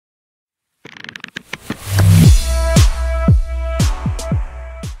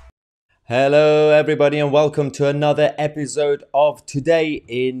Hello, everybody, and welcome to another episode of Today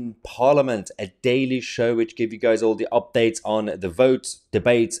in Parliament, a daily show which gives you guys all the updates on the votes,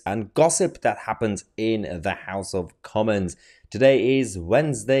 debates, and gossip that happened in the House of Commons. Today is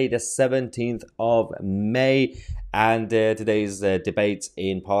Wednesday, the 17th of May, and today's debate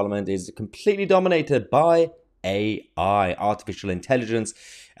in Parliament is completely dominated by AI, artificial intelligence,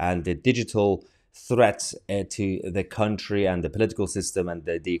 and the digital threat to the country and the political system and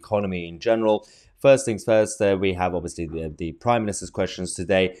the economy in general. First things first, we have obviously the Prime Minister's questions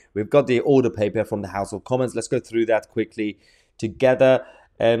today. We've got the order paper from the House of Commons. Let's go through that quickly together.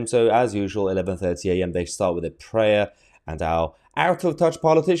 So as usual, 11:30 a.m. they start with a prayer, and our out-of-touch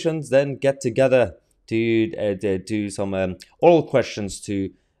politicians then get together to do some oral questions to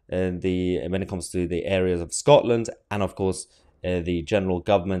when it comes to the areas of Scotland and of course the general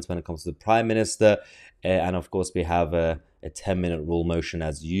government when it comes to the Prime Minister. And of course, we have a 10-minute rule motion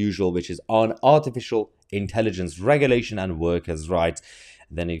as usual, which is on artificial intelligence regulation and workers' rights.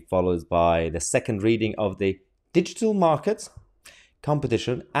 Then it follows by the second reading of the Digital Market,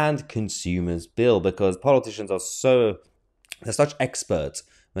 Competition and Consumers Bill, because politicians they're such experts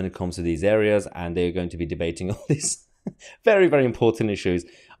when it comes to these areas, and they're going to be debating all these very, very important issues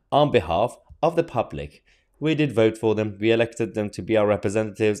on behalf of the public. We did vote for them. We elected them to be our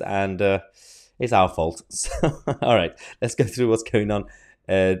representatives, and it's our fault. So, all right, let's go through what's going on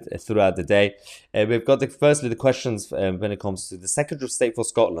throughout the day. We've got firstly the questions when it comes to the Secretary of State for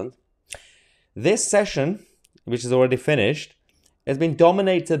Scotland. This session, which is already finished, has been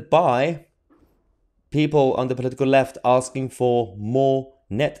dominated by people on the political left asking for more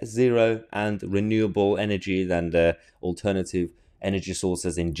net zero and renewable energy and alternative energy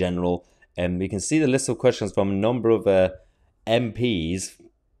sources in general. And we can see the list of questions from a number of MPs,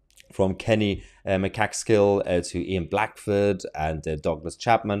 from Kenny McCaskill to Ian Blackford and Douglas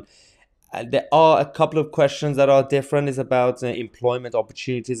Chapman. There are a couple of questions that are different. It's about employment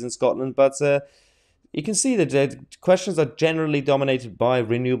opportunities in Scotland, but you can see that the questions are generally dominated by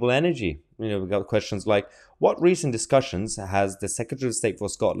renewable energy. We've got questions like, what recent discussions has the Secretary of State for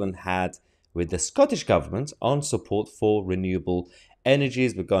Scotland had with the Scottish Government on support for renewable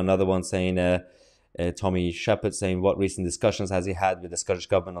energies? We've got another one saying, Tommy Shepherd saying, what recent discussions has he had with the Scottish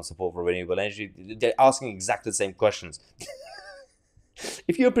Government on support for renewable energy? They're asking exactly the same questions.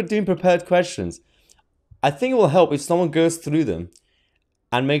 If you're doing prepared questions, I think it will help if someone goes through them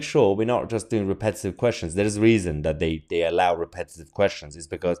and make sure we're not just doing repetitive questions. There is a reason that they allow repetitive questions. It's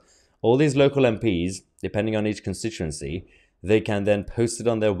because all these local MPs, depending on each constituency, they can then post it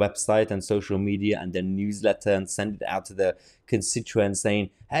on their website and social media and their newsletter and send it out to the constituents saying,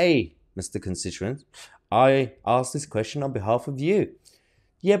 hey, Mr. Constituent, I asked this question on behalf of you.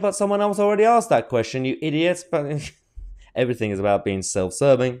 Yeah, but someone else already asked that question, you idiots. But everything is about being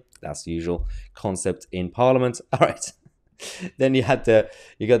self-serving. That's the usual concept in Parliament. All right. Then you got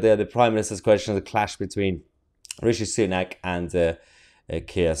the Prime Minister's question, the clash between Rishi Sunak and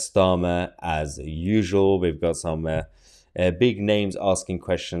Keir Starmer as usual. We've got some big names asking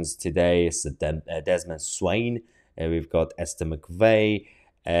questions today. It's Desmond Swain. We've got Esther McVeigh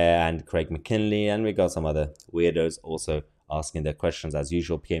and Craig McKinley. And we've got some other weirdos also asking their questions as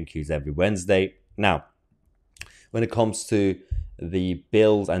usual. PMQs every Wednesday. Now, when it comes to the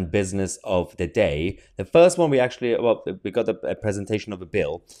bills and business of the day, the first one we got a presentation of a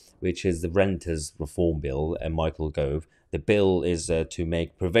bill, which is the Renters Reform Bill, and Michael Gove. The bill is to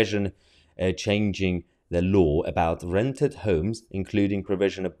make provision changing the law about rented homes, including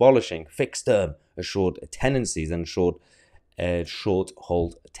provision abolishing fixed-term assured tenancies and short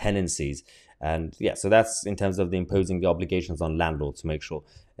hold tenancies. And yeah, so that's in terms of the imposing the obligations on landlords to make sure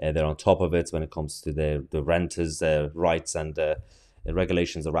they're on top of it when it comes to the renters' rights and the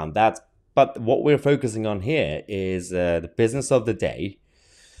regulations around that. But what we're focusing on here is the business of the day.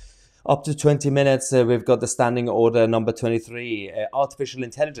 Up to 20 minutes, we've got the standing order number 23. Artificial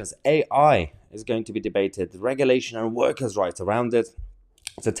intelligence, AI, is going to be debated. regulation and workers' rights around it.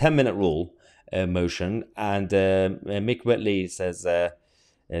 It's a 10-minute rule motion. And Mick Whitley says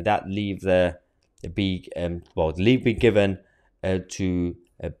that leave be given to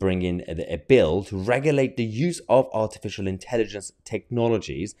bring in a bill to regulate the use of artificial intelligence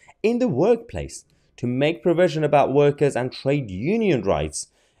technologies in the workplace, to make provision about workers and trade union rights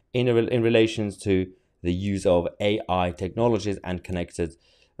in relation to the use of AI technologies and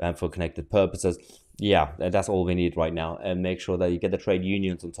for connected purposes. Yeah, that's all we need right now. And make sure that you get the trade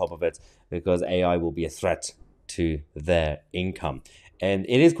unions on top of it, because AI will be a threat to their income. And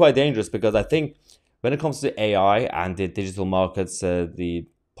it is quite dangerous, because I think when it comes to AI and the digital markets, the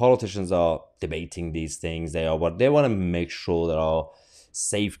politicians are debating these things. They want to make sure there are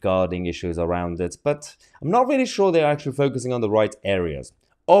safeguarding issues around it. But I'm not really sure they're actually focusing on the right areas.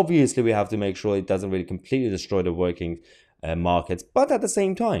 Obviously, we have to make sure it doesn't really completely destroy the working markets. But at the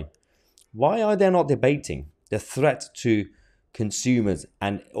same time, why are they not debating the threat to consumers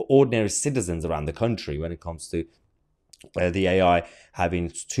and ordinary citizens around the country when it comes to the AI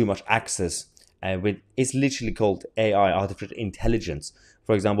having too much access? It's literally called AI, artificial intelligence.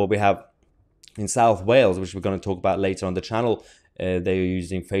 For example, we have in South Wales, which we're going to talk about later on the channel, they're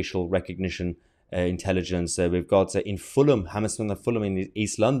using facial recognition intelligence. We've got in Fulham, Hammersmith and Fulham in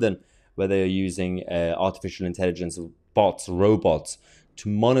East London, where they are using artificial intelligence bots, robots, to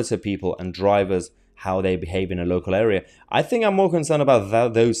monitor people and drivers, how they behave in a local area. I think I'm more concerned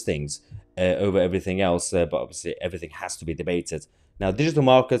about those things over everything else, but obviously everything has to be debated. Now, digital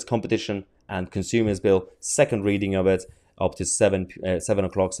markets, competition and consumers bill, second reading of it, up to 7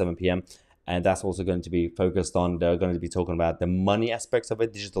 o'clock, 7 p.m. And that's also going to be focused on, they're going to be talking about the money aspects of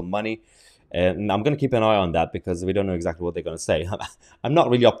it, digital money. And I'm going to keep an eye on that because we don't know exactly what they're going to say. I'm not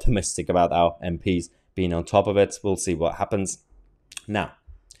really optimistic about our MPs being on top of it. We'll see what happens. Now,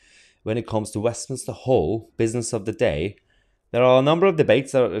 when it comes to Westminster Hall, business of the day, there are a number of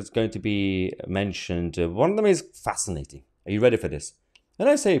debates that is going to be mentioned. One of them is fascinating. Are you ready for this? When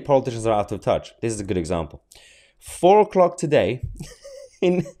I say politicians are out of touch, this is a good example. 4 o'clock today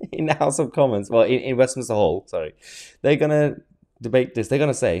in the House of Commons, well, in Westminster Hall, sorry, they're going to debate this. They're going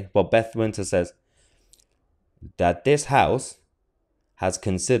to say, well, Beth Winter says that this House has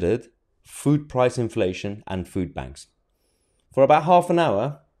considered food price inflation and food banks. For about half an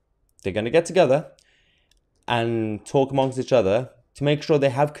hour, they're going to get together and talk amongst each other to make sure they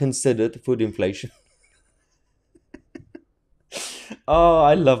have considered food inflation. Oh,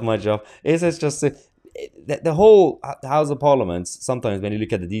 I love my job. It's just the whole House of Parliament, sometimes when you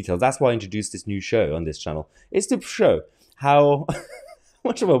look at the details, that's why I introduced this new show on this channel, is to show how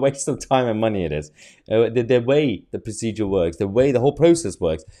much of a waste of time and money it is. The way the procedure works, the way the whole process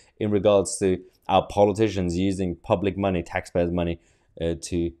works in regards to our politicians using public money, taxpayers' money,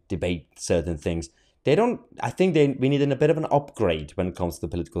 to debate certain things. I think we need a bit of an upgrade when it comes to the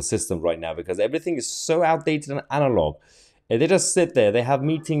political system right now, because everything is so outdated and analog. They just sit there. They have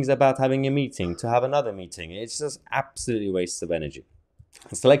meetings about having a meeting to have another meeting. It's just absolutely a waste of energy.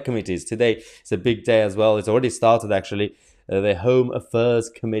 Select committees. Today it's a big day as well. It's already started, actually. The Home Affairs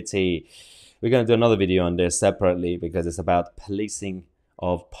Committee. We're going to do another video on this separately because it's about policing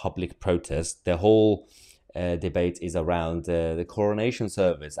of public protest. The whole debate is around the coronation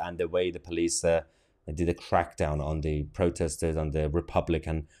service and the way the police did a crackdown on the protesters, on the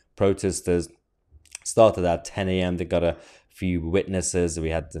Republican protesters. Started at 10 a.m. They got a few witnesses. We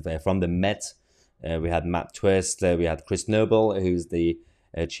had from the Met, we had Matt Twist, we had Chris Noble, who's the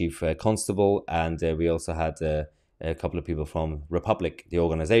chief constable, and we also had a couple of people from Republic, the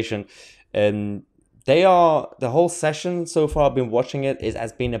organization. The whole session so far, I've been watching it,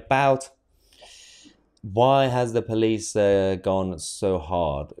 has been about why has the police gone so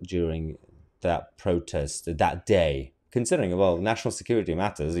hard during that protest, that day, considering, well, national security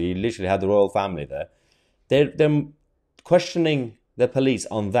matters. You literally had the royal family there. They're questioning the police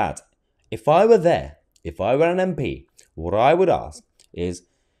on that. If I were there, if I were an MP, what I would ask is,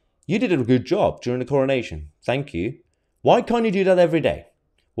 you did a good job during the coronation. Thank you. Why can't you do that every day?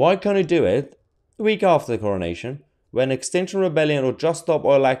 Why can't you do it the week after the coronation when Extinction Rebellion or Just Stop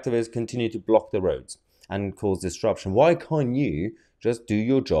Oil activists continue to block the roads and cause disruption? Why can't you just do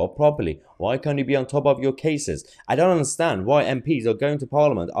your job properly? Why can't you be on top of your cases? I don't understand why MPs are going to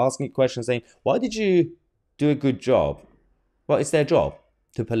Parliament asking questions saying, why did you do a good job? Well, it's their job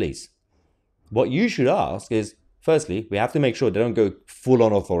to police. What you should ask is, firstly, we have to make sure they don't go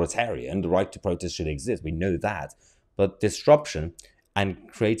full-on authoritarian. The right to protest should exist. We know that. But disruption and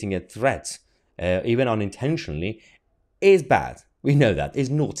creating a threat, even unintentionally, is bad. We know that. It's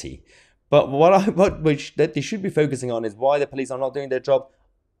naughty. But that they should be focusing on is why the police are not doing their job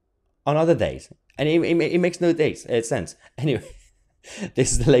on other days. And it makes no sense. Anyway,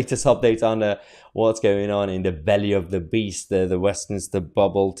 this is the latest update on what's going on in the belly of the beast, the Westminster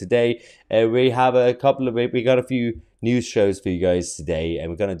bubble today. We got a few news shows for you guys today, and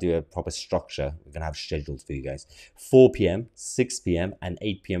we're going to do a proper structure. We're going to have scheduled for you guys. 4 p.m., 6 p.m., and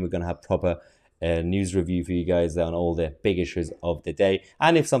 8 p.m. We're going to have proper news review for you guys on all the big issues of the day.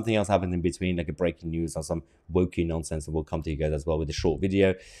 And if something else happens in between, like a breaking news or some wokey nonsense, we'll come to you guys as well with a short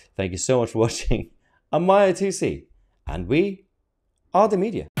video. Thank you so much for watching. I'm Mahyar Tousi, and we are the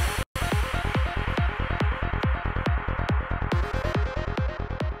media.